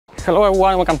Hello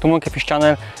everyone, welcome to Monkeyfish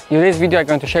channel. In today's video I'm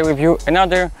going to share with you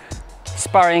another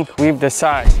sparring with the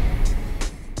SAI.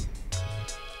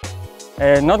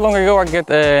 Not long ago I get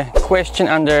a question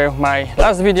under my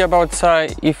last video about SAI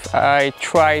if I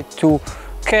tried to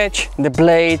catch the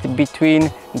blade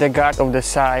between the guard of the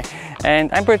SAI,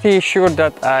 and I'm pretty sure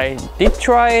that I did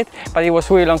try it, but it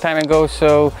was really long time ago,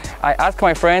 so I asked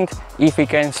my friend if we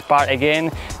can spar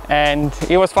again. And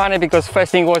it was funny because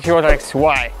first thing was, he was like,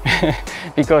 why?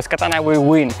 Because Katana will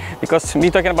win, because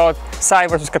we're talking about SAI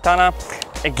versus Katana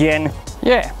again.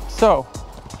 Yeah, so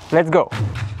let's go.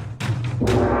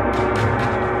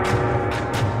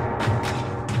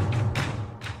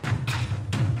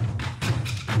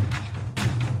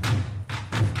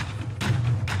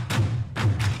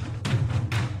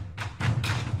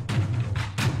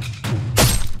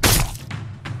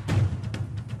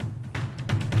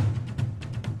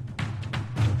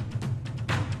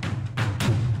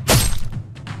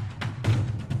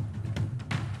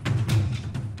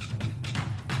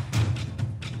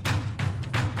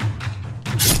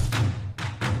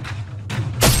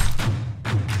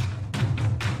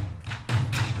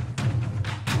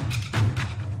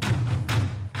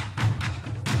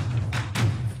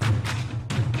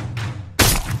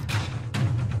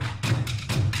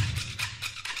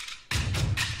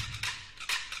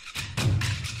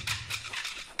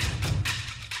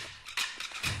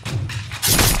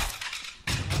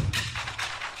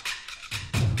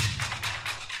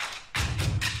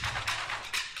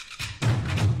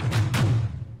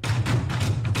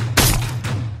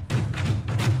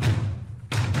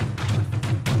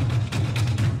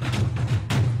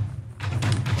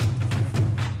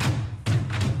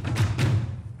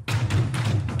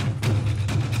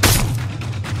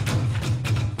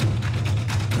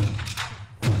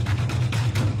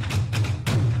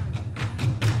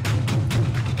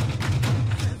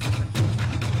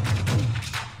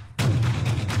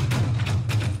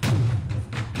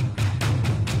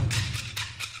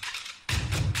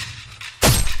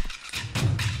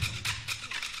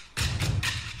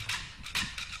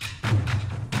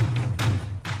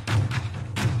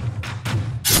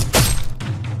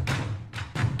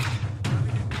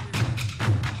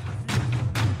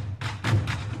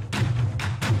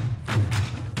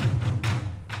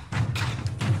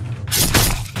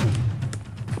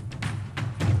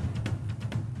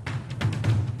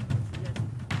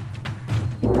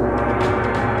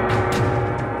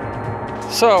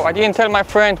 So I didn't tell my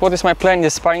friend what is my plan in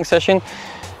the sparring session.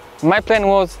 My plan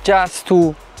was just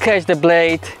to catch the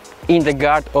blade in the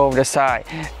guard of the SAI,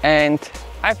 and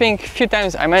I think a few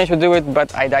times I managed to do it,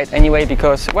 but I died anyway,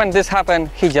 because when this happened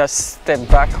he just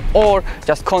stepped back or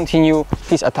just continue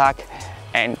his attack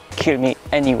and kill me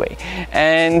anyway.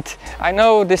 And I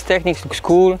know this technique looks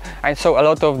cool. I saw a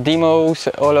lot of demos,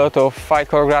 a lot of fight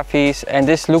choreographies, and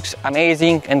this looks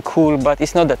amazing and cool, but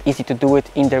it's not that easy to do it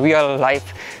in the real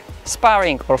life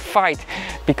sparring or fight,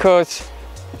 because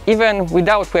even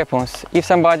without weapons, if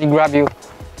somebody grab you,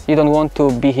 you don't want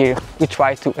to be here, you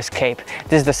try to escape.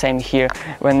 This is the same here.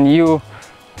 When you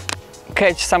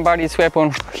catch somebody's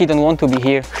weapon, he don't want to be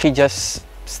here, he just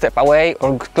step away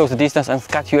or close the distance and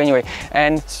cut you anyway.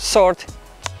 And sword,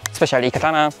 especially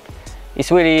katana, is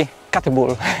really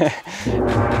cuttable.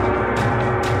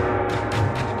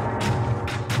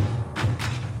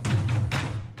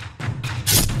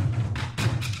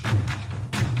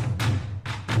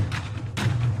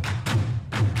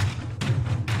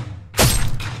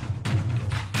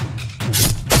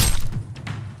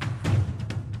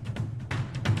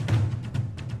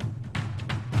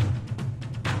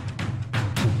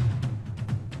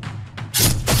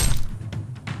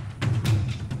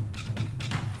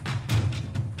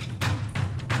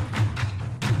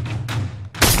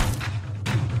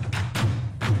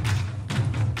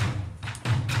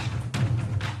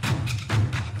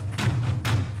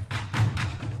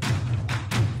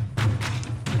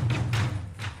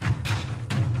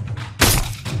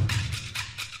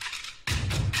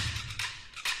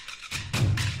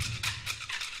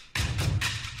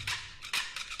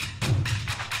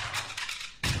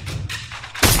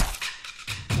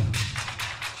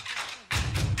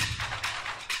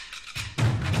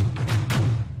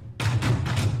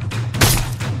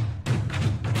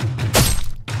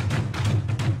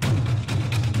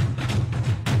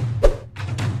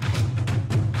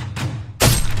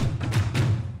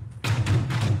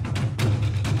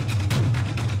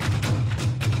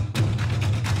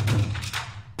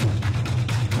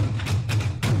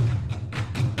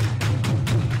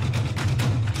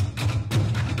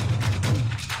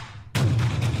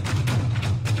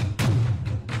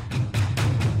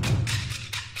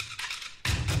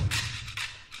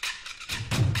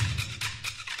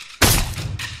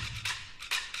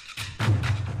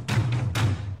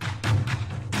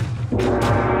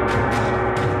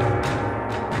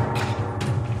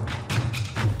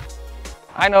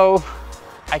 I know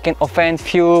I can offend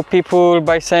few people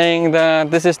by saying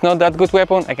that this is not that good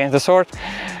weapon against the sword,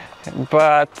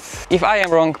 but if I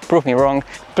am wrong, prove me wrong.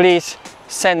 Please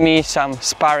send me some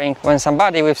sparring when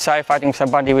somebody with SAI fighting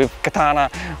somebody with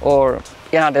katana or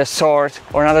another sword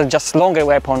or another just longer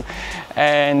weapon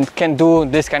and can do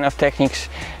this kind of techniques.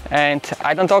 And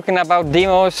I don't talking about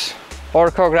demos or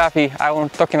choreography, I'm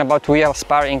talking about real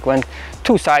sparring when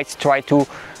two sides try to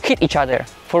hit each other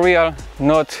for real,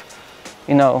 not,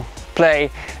 you know, play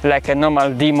like a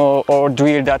normal demo or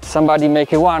drill that somebody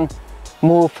make a one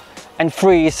move and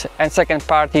freeze and second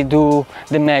party do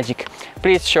the magic.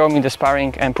 Please show me the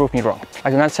sparring and prove me wrong. I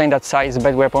do not say that SAI is a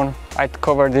bad weapon. I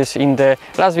covered this in the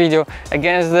last video.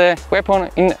 Against the weapon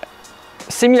in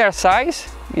similar size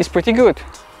is pretty good,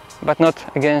 but not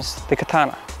against the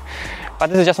katana. But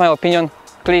this is just my opinion.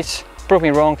 Please prove me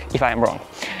wrong if I am wrong.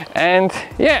 And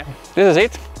yeah, this is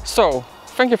it. So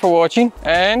thank you for watching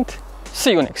and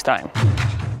see you next time.